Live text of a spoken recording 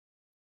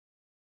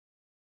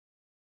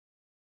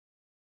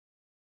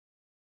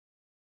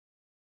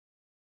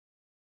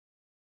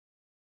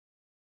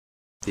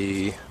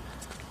The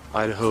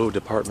Idaho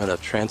Department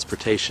of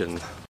Transportation.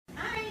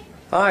 Hi.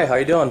 Hi, how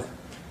you doing?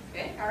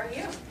 Good, how are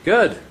you?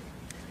 Good.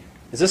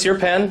 Is this your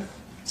pen?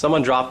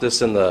 Someone dropped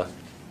this in the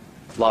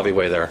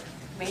lobbyway there.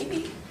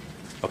 Maybe.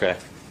 Okay.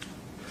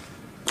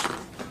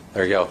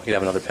 There you go. You can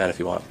have another pen if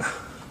you want. Can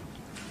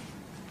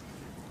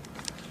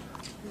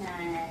I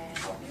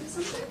help you with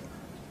something?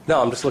 No,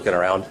 I'm just looking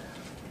around.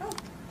 Oh.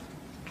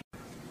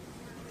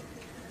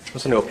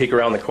 Just gonna go peek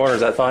around the corner. Is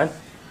that fine?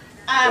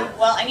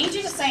 Well, I need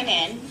you to sign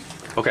in.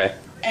 Okay.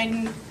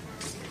 And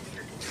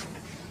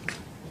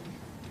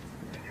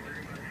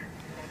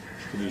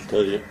Can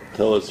you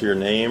tell us your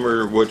name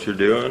or what you're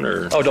doing,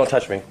 or? Oh, don't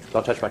touch me.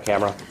 Don't touch my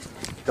camera.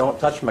 Don't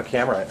touch my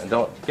camera and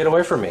don't get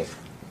away from me.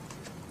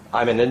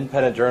 I'm an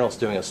independent journalist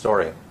doing a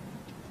story.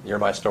 You're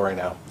my story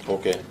now.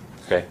 Okay.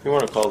 Okay. You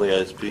want to call the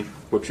ISP?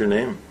 What's your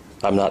name?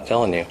 I'm not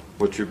telling you.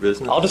 What's your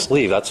business? I'll just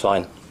leave. That's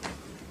fine.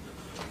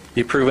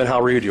 You've proven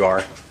how rude you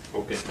are.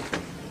 Okay.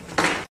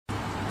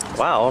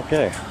 Wow.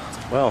 Okay.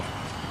 Well.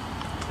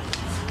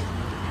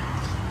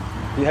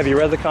 Have you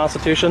read the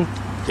Constitution?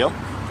 Yep.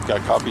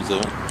 Got copies of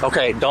it.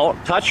 Okay,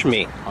 don't touch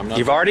me.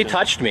 You've already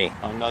touched me.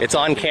 It's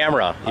on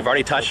camera. You've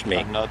already touched me.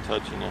 I'm not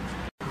touching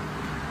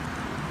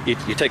it.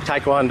 You take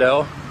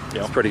Taekwondo?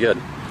 Yeah. It's pretty good.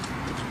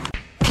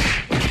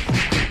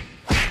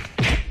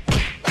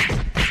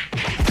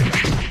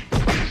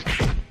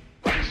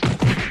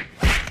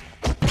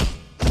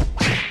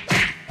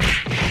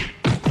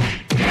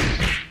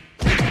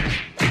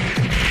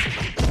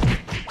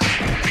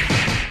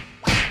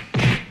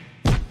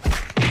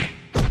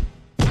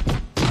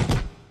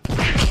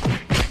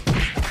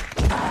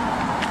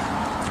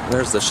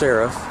 There's the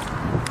sheriff.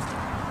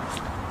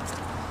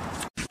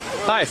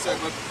 Hi.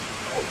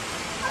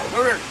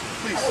 Over here,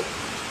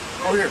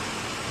 please. Over here.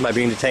 Am I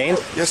being detained?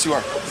 Yes, you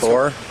are.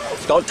 Or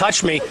don't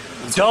touch me.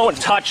 Don't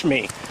touch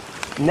me.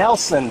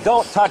 Nelson,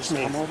 don't touch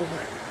me.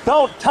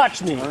 Don't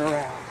touch me.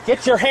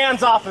 Get your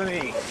hands off of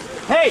me.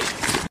 Hey!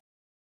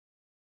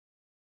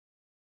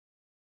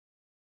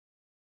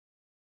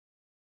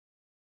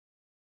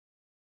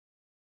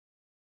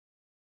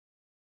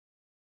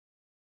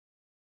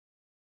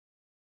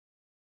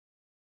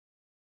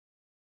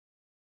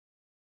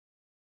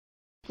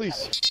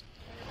 Please.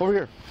 Over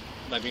here.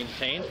 Am I being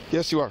detained?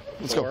 Yes, you are.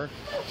 Let's go.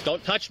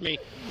 Don't touch me.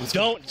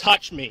 Don't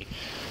touch me.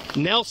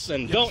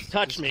 Nelson, don't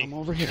touch me. Come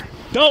over here.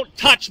 Don't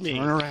touch me.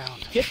 Turn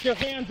around. Get your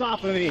hands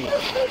off of me.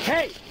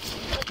 Hey!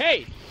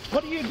 Hey!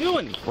 What are you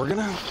doing? We're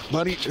gonna,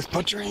 buddy, just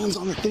put your hands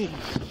on the thing.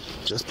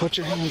 Just put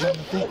your hands on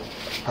the thing.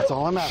 That's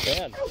all I'm asking.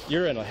 Man,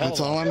 you're in a hell of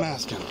That's all I'm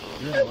asking.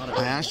 You're in a lot of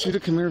I asked you to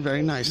come here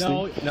very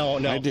nicely. No.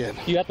 I did.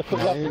 You have to put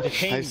up for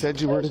detained. I said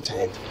you were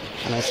detained.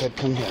 And I said,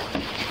 come here.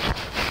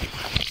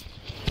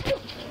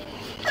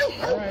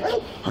 All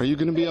right. Are you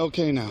gonna be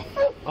okay now?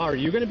 Are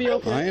you going to be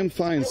okay? I am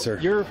fine, sir.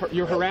 You're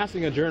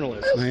harassing a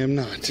journalist. I am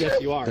not.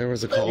 Yes, you are. There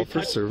was a call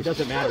for service. It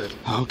doesn't matter.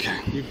 Okay.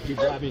 You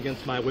grabbed me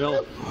against my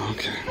will.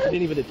 Okay. You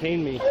didn't even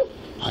detain me.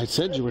 I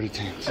said you were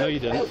detained. No, you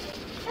didn't.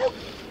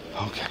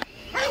 Okay.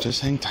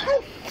 Just hang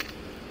tight.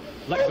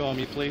 Let go of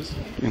me, please.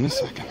 In a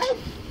second.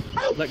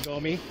 Let go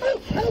of me.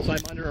 So I'm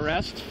under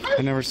arrest?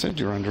 I never said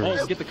you were under Oh,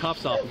 arrest. get the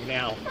cuffs off me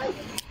now.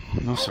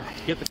 No, sir.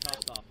 Get the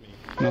cuffs off me.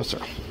 No, sir.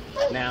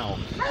 Now.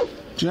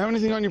 Do you have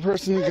anything on your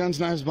person? Any guns,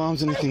 knives,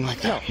 bombs, anything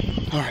like that? No.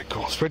 All right,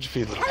 cool. Spread your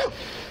feet a little bit.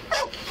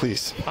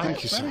 Please.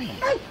 Thank you, sir.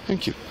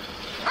 Thank you.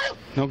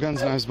 No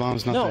guns, knives,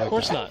 bombs, nothing like that? No, of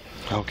course not.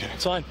 Okay.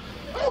 It's fine.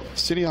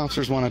 City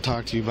officers want to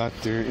talk to you about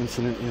their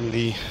incident in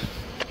the...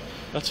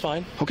 That's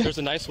fine. Okay. There's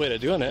a nice way to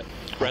doing it,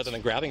 rather than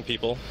grabbing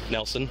people.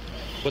 Nelson,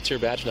 what's your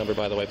badge number,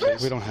 by the way,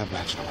 please? We don't have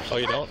badge numbers. Oh,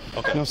 you don't?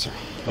 Okay. No, sir.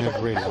 We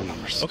have radio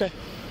numbers. Okay.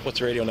 What's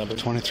the radio number?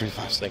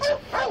 2356. Thanks,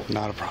 sir.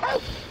 Not a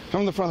problem.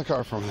 Come in the front of the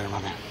car for me there,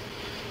 my man.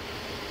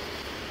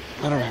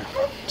 Right over here.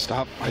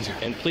 Stop right here.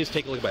 And please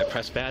take a look at my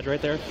press badge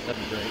right there. That'd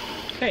be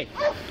great.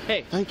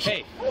 Hey, Thank you.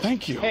 hey,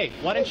 Thank you. hey,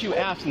 why don't you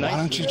ask nicely? Why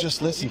don't you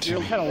just listen to You're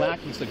me? kind of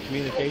lacking some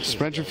communication.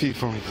 Spread your feet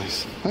for me,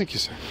 please. Thank you,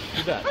 sir.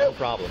 You bet, no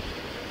problem.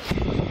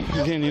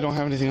 Again, you don't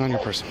have anything on your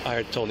person. I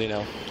already told you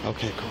no.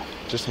 Okay, cool.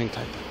 Just hang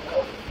tight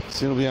then.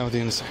 See, it'll be out with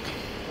you in a second.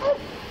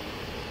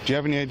 Do you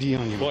have any ID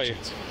on you? Boy,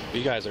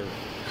 you guys are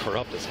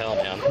corrupt as hell,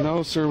 man.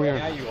 No, sir, we are.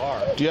 Yeah, you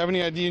are. Do you have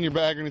any ID in your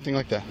bag or anything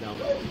like that? No.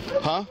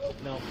 Huh?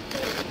 No.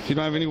 You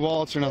don't have any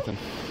wallets or nothing?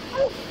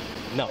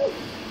 No.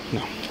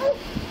 No.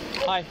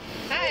 Hi.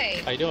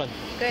 hi. How you doing?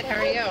 Good,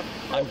 how are you?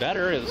 I'm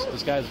better.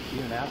 This guy's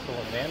being an asshole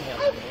and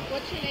manhandling me.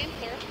 What's your name,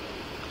 sir?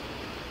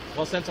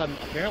 Well, since I'm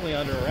apparently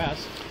under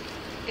arrest.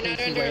 You're not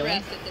Casey under Whalen.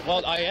 arrest.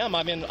 Well, I am.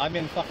 I'm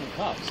in fucking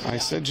cuffs. I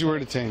said you were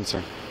detained,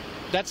 sir.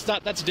 That's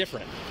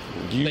different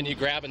than you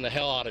grabbing the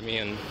hell out of me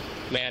and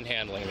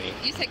manhandling me.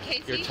 You said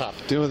Casey? You're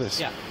tough. Deal with this.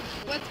 Yeah.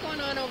 What's going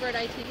on over at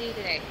ITV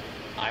today?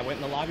 I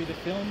went in the lobby to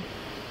film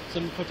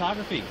some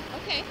photography,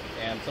 Okay.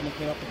 and someone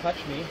came up to touch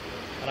me,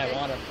 and I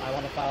want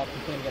to file a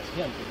complaint against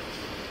him.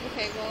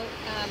 Okay, well,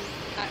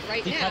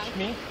 right He now. touched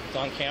me. It's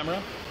on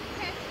camera.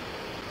 Okay.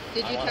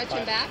 Did you I wanna touch him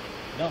find- back?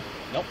 No,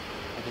 nope,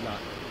 I did not.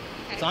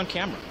 Okay. It's on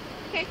camera.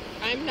 Okay.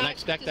 I'm And not I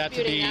expect that to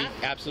disputing be that.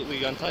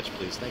 absolutely untouched,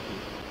 please. Thank you.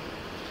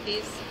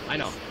 Please. I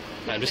know.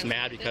 I'm just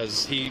mad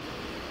because he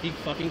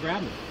fucking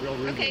grabbed me real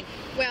rudely. Okay,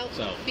 well,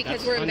 So, because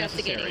that's we're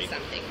unnecessary. investigating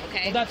something,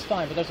 okay? Well, that's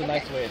fine, but there's a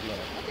nice way of doing it.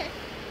 Okay.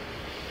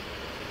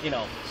 You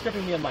know,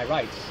 stripping me of my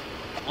rights,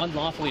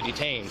 unlawfully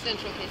detained.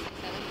 Central case 7.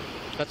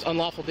 That's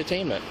unlawful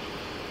detainment.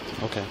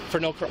 Okay. For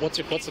no, what's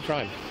the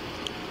crime?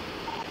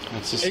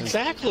 That's just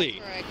Exactly.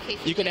 For a case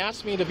You can of-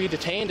 ask me to be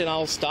detained, and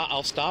I'll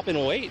stop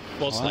and wait.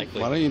 Most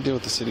likely. Why don't you deal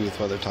with the city with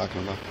what they're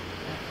talking about?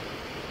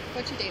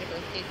 What's your date of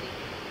birth, Casey?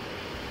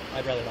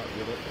 I'd rather not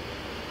give it.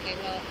 Okay,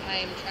 well,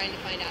 I'm trying to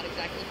find out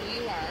exactly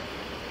who you are,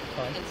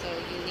 Fine. and so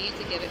you need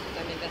to give it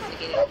because I'm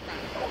investigating a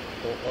crime.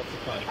 Well, what's the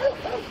crime?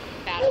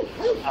 Battery.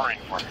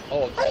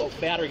 Oh,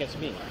 battery against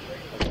me.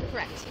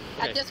 Correct.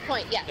 Okay. At this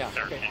point, yes. Yeah.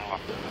 Okay.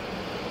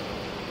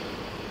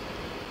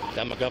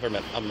 I'm a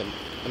government. I'm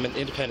an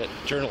independent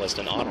journalist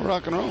and honor.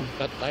 Rock and roll.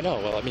 I know.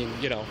 Well, I mean,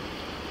 you know.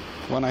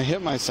 When I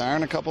hit my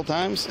siren a couple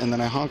times and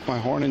then I honk my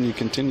horn and you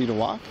continue to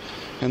walk,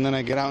 and then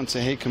I get out and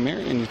say, hey, come here,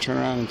 and you turn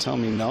around and tell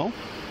me no,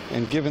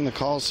 and given the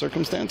call's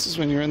circumstances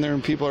when you're in there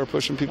and people are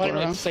pushing people I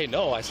didn't around, say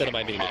no. I said, am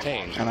I being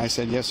detained? and I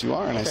said, yes, you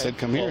are, and I said,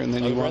 come here, and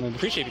then you wanted...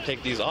 appreciate if you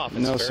take these off. It's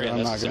No, very sir,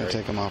 I'm not going unnecessary. to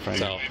take them off right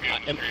So,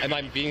 now. am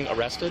I being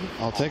arrested?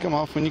 I'll take them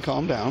off when you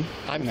calm down,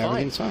 I'm and fine.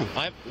 everything's fine.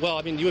 Well,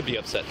 I mean, you would be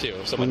upset too.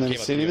 If someone When the came up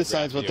to city you and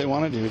decides grabbed what they you.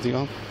 want to do with you,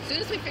 As soon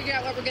as we figure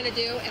out what we're going to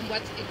do and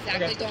what's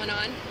exactly Okay. going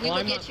on, we Well, will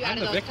I'm get not- you out I'm of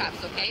the those victim.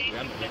 cuffs, okay?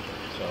 I'm the victim,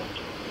 so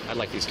I'd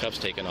like these cuffs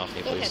taken off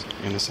me, Go please.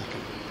 ahead. in a second.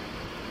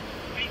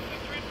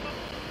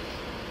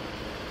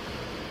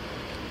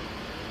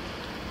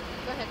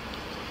 Go ahead.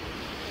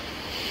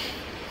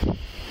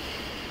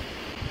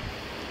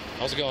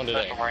 How's it going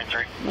today?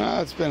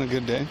 It's been a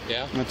good day.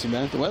 Yeah? Not too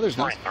bad. The weather's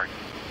nice.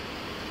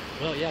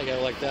 Well, yeah, you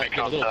gotta like that. Get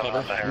a little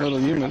cover. A little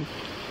humid.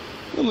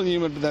 A little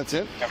humid, but that's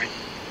it.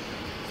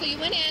 So you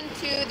went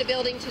into the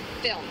building to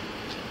film.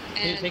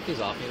 Can you And take these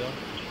off me though?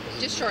 This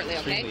is Just shortly,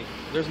 okay? extremely-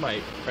 There's my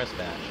press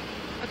badge.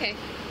 okay,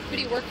 who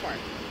do you work for?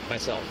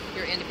 Myself.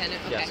 You're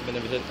independent. Okay. Yes,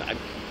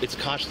 it's a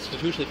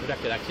constitutionally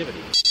protected activity.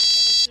 As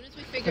soon as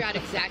we figure out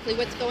exactly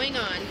what's going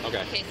on,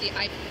 Okay. Casey,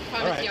 I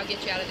promise All right. you I'll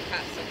get you out of the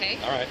cuffs. Okay.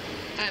 All right,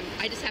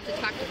 I just have to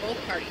talk to both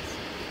parties.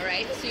 All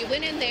right. So you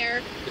went in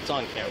there. it's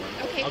on camera.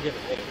 Okay. I'll give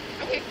it to you.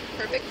 Okay.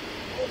 Perfect.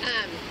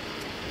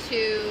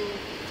 To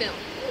film.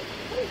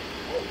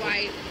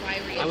 Why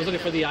were you? I was in looking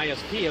for film? the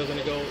ISP. I was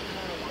gonna go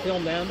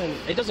film them, and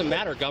it doesn't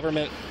matter.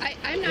 Government.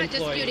 I'm not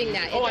employee. disputing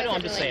that. It Oh, I know. doesn't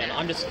I'm just really saying. matter.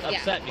 I'm just Yeah.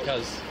 upset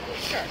because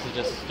Sure. this is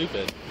just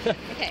stupid.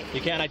 Okay.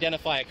 You can't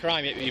identify a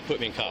crime, yet you put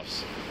me in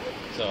cuffs.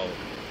 So.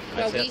 I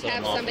Well, say we that's an have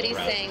unlawful somebody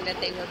arrest. saying that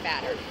they were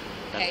battered.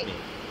 Okay. That's me.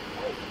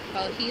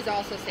 Well, he's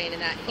also saying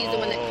that. He's the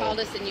one that Oh. called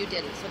us and you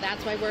didn't. So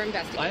that's why we're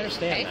investigating. I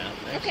understand okay? that.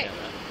 I Okay. understand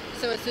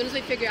that. So as soon as we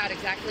figure out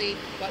exactly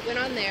what went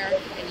on there,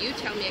 and you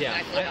tell me Yeah,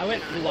 exactly I what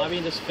went to went the on. lobby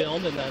and just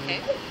filmed, and then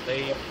Okay.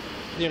 they,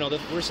 you know, the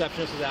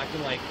receptionist was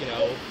acting like, you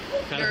know,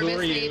 kind of who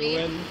Nervous, are you, maybe?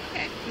 and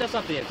Okay. that's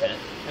not the intent.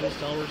 I just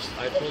told her,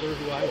 I told her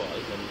who I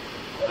was, and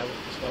I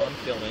just went on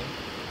filming,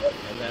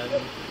 and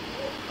then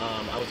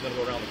I was going to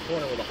go around the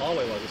corner where the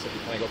hallway was. I said,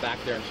 can I go back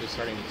there? And she was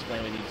starting to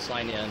explain we need to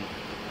sign in,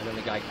 and then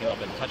the guy came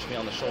up and touched me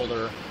on the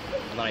shoulder,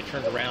 and then I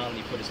turned around, and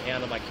he put his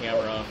hand on my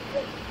camera,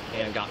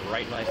 and got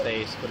right in my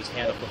face, put his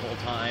hand up the whole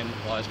time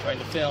while I was trying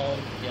to film.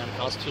 He had a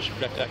constitutional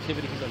protected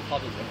activity. He's a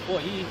public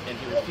employee, and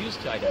he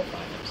refused to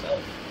identify himself.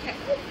 Okay.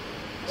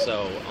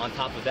 So on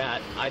top of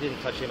that, I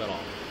didn't touch him at all.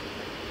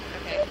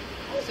 Okay.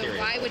 So Period.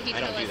 why would he I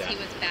tell don't do us that. he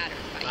was battered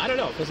by you? I don't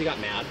know, because he got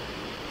mad.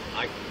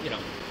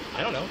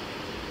 I don't know.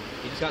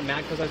 He just got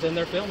mad because I was in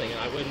there filming, and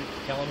I wouldn't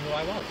tell him who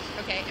I was.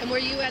 Okay. And were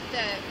you at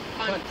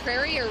on Right.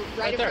 Prairie or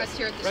right there. across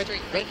here at the Right-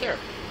 street? right here.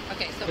 there.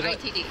 Okay. So 'Cause I-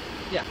 ITD.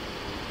 Yeah.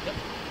 Yep.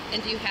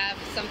 And do you have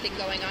something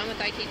going on with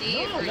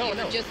ITD, No, or no, you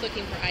no. were just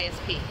looking for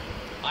ISP?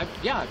 I'm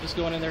just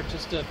going in there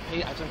just to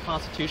pay. I have some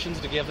constitutions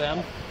to give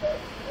them.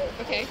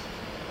 Okay.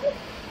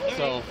 So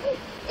Well,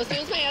 as soon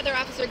as my other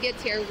officer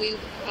gets here,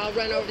 I'll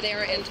run over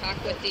there and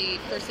talk with the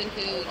person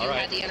who you All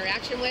right. had the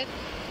interaction with,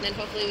 and then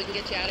hopefully we can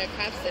get you out of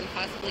cuffs and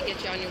possibly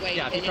get you on your way.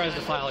 yeah, if he depending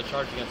tries to on- file a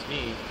charge against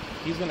me,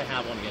 he's going to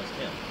have one against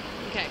him.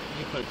 Okay.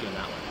 You put it to him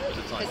that way because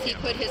it's on Has he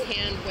camera. put his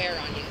hand where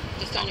on you?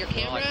 Just on your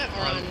camera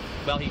or on?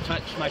 Well, he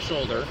touched my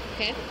shoulder.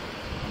 Okay.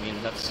 I mean,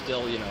 that's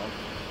still,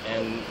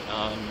 and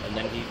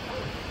then he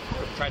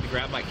tried to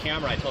grab my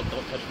camera. I told him,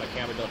 don't touch my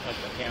camera, don't touch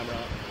my camera.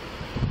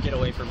 Get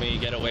away from me,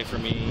 get away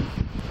from me.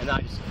 And then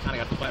I just kind of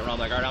got to the point where I'm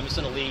like, all right, I'm just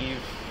going to leave,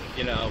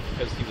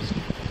 because he was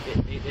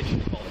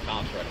itching to call the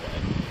cops right away.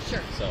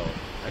 Sure. So I just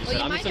Well, said, you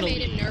I'm might just have going to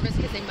made him leave. nervous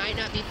because they might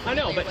not be. I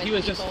know, familiar but with he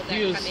was people that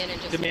come in and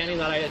just demanding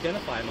that I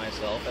identify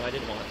myself, and I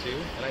didn't want to.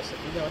 And I said,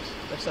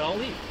 I said, I'll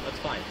leave. That's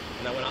fine.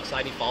 And I went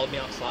outside. He followed me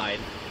outside,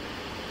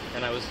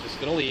 and I was just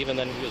going to leave, and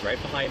then he was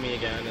right behind me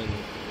again, and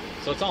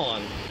so it's all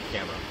on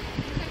camera.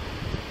 Okay.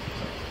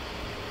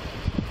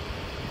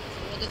 So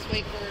we'll just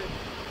wait for.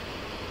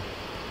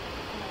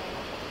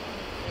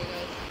 There he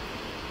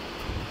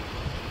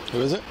goes.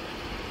 Who is it?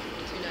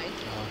 29.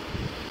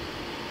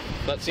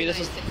 But see, this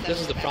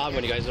is the problem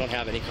when you guys don't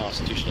have any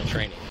constitutional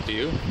training. Do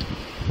you?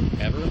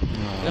 Ever?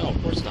 No,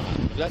 of course not.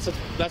 That's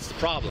the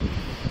problem.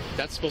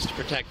 That's supposed to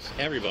protect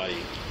everybody.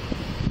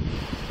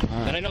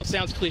 right. And I know it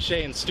sounds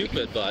cliche and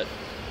stupid, but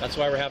that's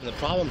why we're having the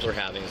problems we're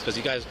having. Is because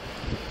you guys,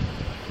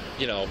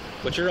 you know,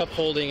 what you're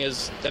upholding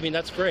is, I mean,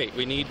 that's great.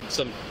 We need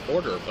some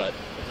order, but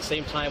at the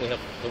same time, we have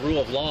the rule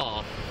of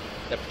law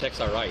that protects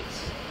our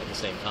rights at the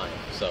same time.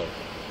 So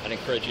I'd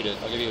encourage you to,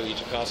 I'll give you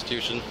each a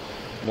constitution.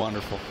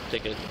 Wonderful.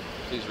 Take it,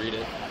 please read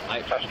it.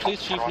 The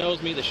police chief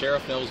knows me, the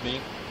sheriff knows me.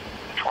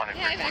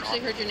 Yeah, I've actually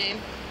heard your name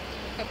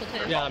a couple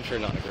times. Yeah, I'm sure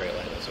not a great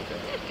lady, that's okay.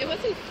 Yeah, it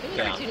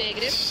wasn't too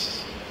negative.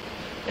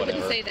 I Whatever.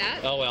 wouldn't say that.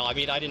 Oh well, I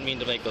mean, I didn't mean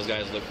to make those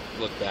guys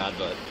look bad,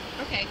 but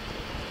Okay.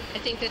 I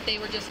think that they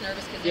were just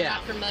nervous because they're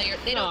not familiar.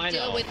 They no, don't I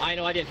deal know. with. I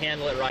know I didn't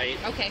handle it right.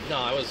 Okay.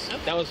 No,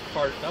 that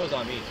was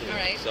on me too. All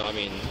right. So I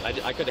mean,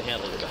 I could have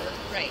handled it better.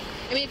 Right.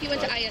 I mean, if you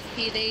went to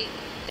ISP, they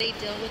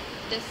deal with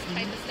this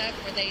type of stuff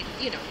where they,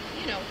 you know.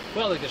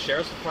 Well, like the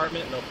sheriff's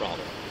department, no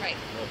problem. Right.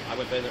 No, I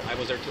was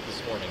there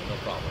this morning, no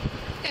problem.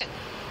 Good.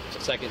 It's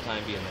the second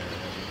time being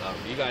there.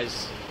 And, you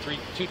guys,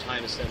 two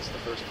times since the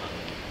first time,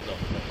 no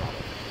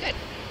problem. Good.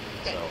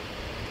 Good. So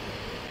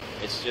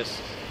it's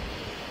just,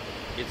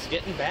 it's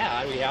getting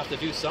bad. We have to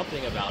do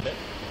something about it.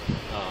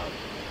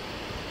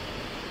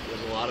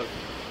 There's a lot of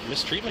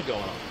mistreatment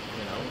going on,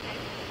 you know.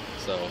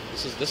 So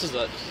this is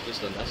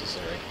just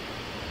unnecessary.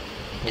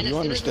 And you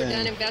as soon as we're understand.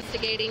 done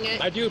investigating it,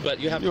 I do, but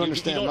you have You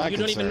understand my you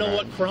don't even know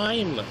concern, what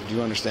crime. Do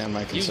you understand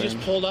my concern? You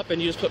just pulled up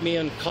and you just put me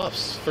in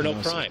cuffs for no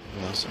sir. crime.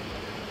 No, sir.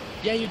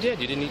 Yeah, you did.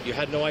 You didn't. You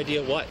had no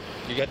idea what.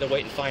 You had to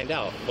wait and find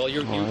out. Well,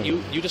 you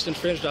just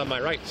infringed on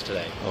my rights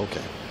today.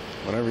 Okay.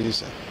 Whatever you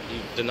say. You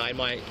denied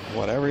my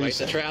Whatever you right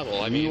say. to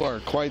travel. I you mean, are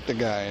quite the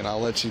guy, and I'll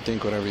let you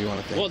think whatever you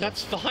want to think. well,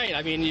 that's fine.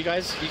 I mean, you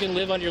guys, you can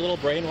live on your little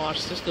brainwash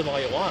system all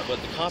you want, but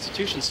the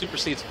Constitution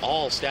supersedes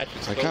all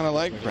statutes. I kind of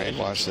like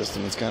brainwash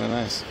system. It's kind of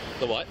nice.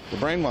 The what? The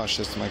brainwash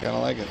system. I kind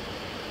of like it.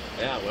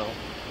 Yeah, well,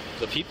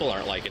 the people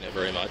aren't liking it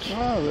very much.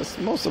 Oh,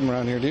 most of them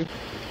around here do.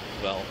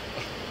 Well,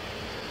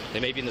 they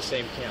may be in the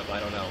same camp. I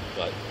don't know,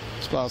 but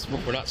It's possible.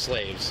 we're not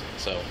slaves,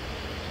 so.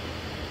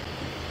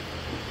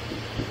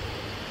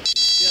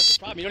 See, that's the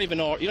problem. You don't even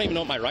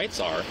know what my rights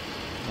are.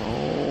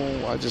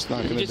 Oh, I'm just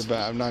not going to debate.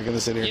 I'm not going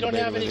to sit here You and don't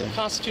debate have with any you.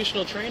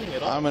 constitutional training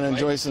at all. I'm going to right?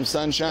 enjoy some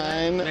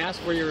sunshine. Can I ask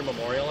where you're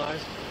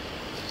memorialized?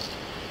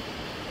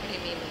 what do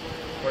you mean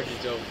memorial? Where'd you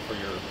go for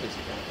your police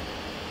academy?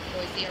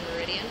 Boise or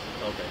Meridian?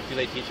 Okay. Do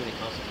they teach any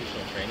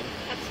constitutional training?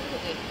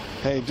 Absolutely.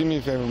 Hey, do me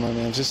a favor, my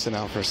man. Just sit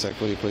down for a sec,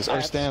 will you, please? I Or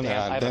have to stand there.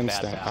 stand. I have a Then bad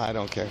stand. back. I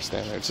don't care.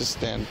 Stand there. Just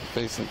stand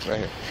facing right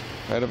here.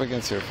 Right up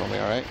against here for me,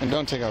 all right? And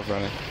don't take off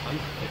running.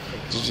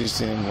 Did you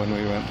see him when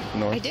we went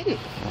north? I didn't.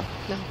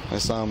 No. I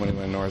saw him when he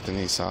went north, and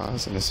he saw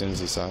us. And as soon as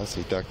he saw us,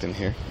 he ducked in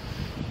here.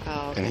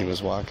 Oh, okay. And he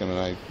was walking, and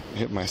I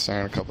hit my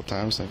siren a couple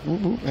times, like,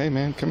 whoop, whoop, hey,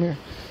 man, come here.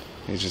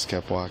 He just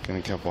kept walking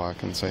and kept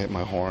walking, so I hit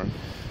my horn.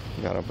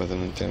 Got up with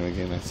him and then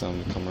again. I told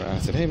him to come around. I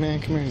said, hey, man,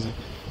 come here. He's like,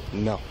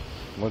 no.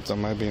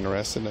 Am I being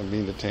arrested? I'm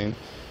being detained?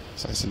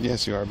 So I said,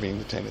 yes, you are being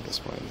detained at this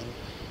point. And then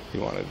he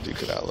wanted to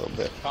duke it out a little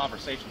bit.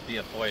 Conversation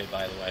via FOIA,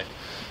 by the way.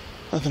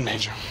 Nothing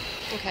major.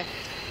 Okay.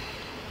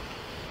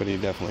 But he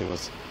definitely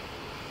was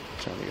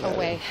trying to get out of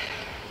Away.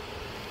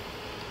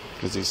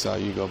 Because he saw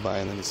you go by,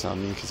 and then he saw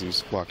me because he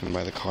was walking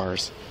by the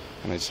cars.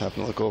 And I just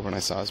happened to look over, and I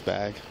saw his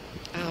bag.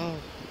 Oh.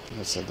 And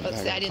I said the Let's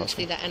bag see, on I the didn't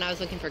customer. see that, and I was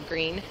looking for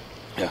green.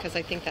 Yeah. Because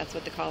I think that's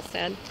what the call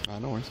said.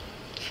 No worries.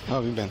 How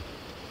have you been?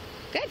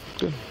 Good.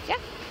 Good. Yeah.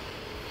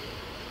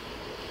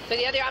 So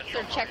the other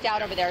officer checked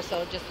out over there,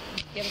 so just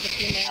give us a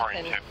few minutes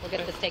and we'll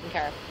get this taken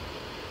care of.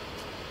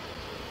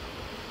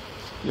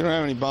 You don't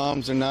have any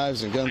bombs or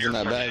knives or guns in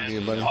that bag, do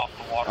you,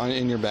 buddy?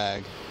 In your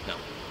bag? No.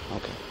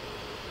 Okay.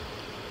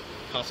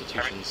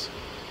 Constitutions.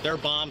 They're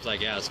bombs, I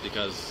guess,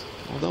 because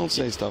Well, don't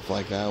say stuff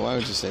like that. Why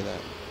would you say that?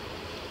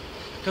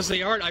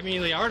 they are. I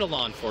mean, they are the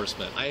law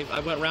enforcement. I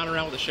went round and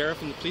around with the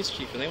sheriff and the police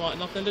chief, and they want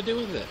nothing to do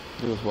with it.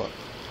 Do with what?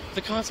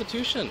 The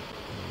Constitution.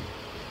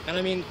 And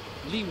I mean,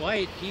 Lee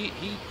White, he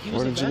was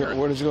Where a did you veteran. go,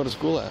 where did you go to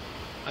school at?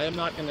 I am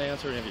not going to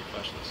answer any of your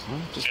questions. Well,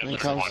 just make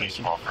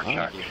conversation. All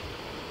right.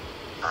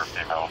 For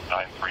female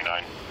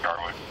 939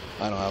 Garwood.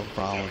 I don't have a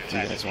problem if you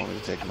guys want me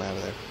to take them out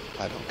of there.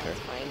 I don't care. That's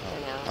fine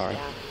for now. All right.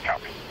 Yeah.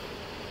 Copy.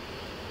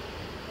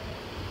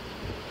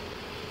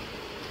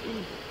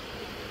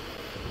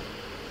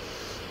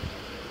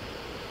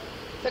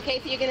 So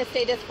Casey, you're going to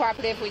stay this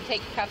cooperative if we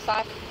take your cuffs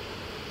off?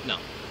 No.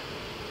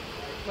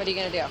 What are you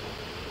going to do?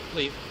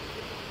 Leave.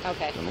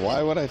 Okay. And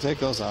why would I take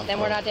those off? Then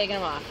we're not taking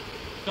them off.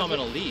 No, I'm going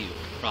to leave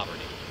property.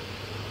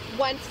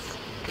 Once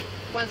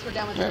we're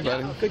done with Hey, the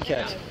buddy. job. Good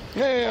catch.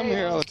 Hey, I'm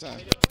here all the time.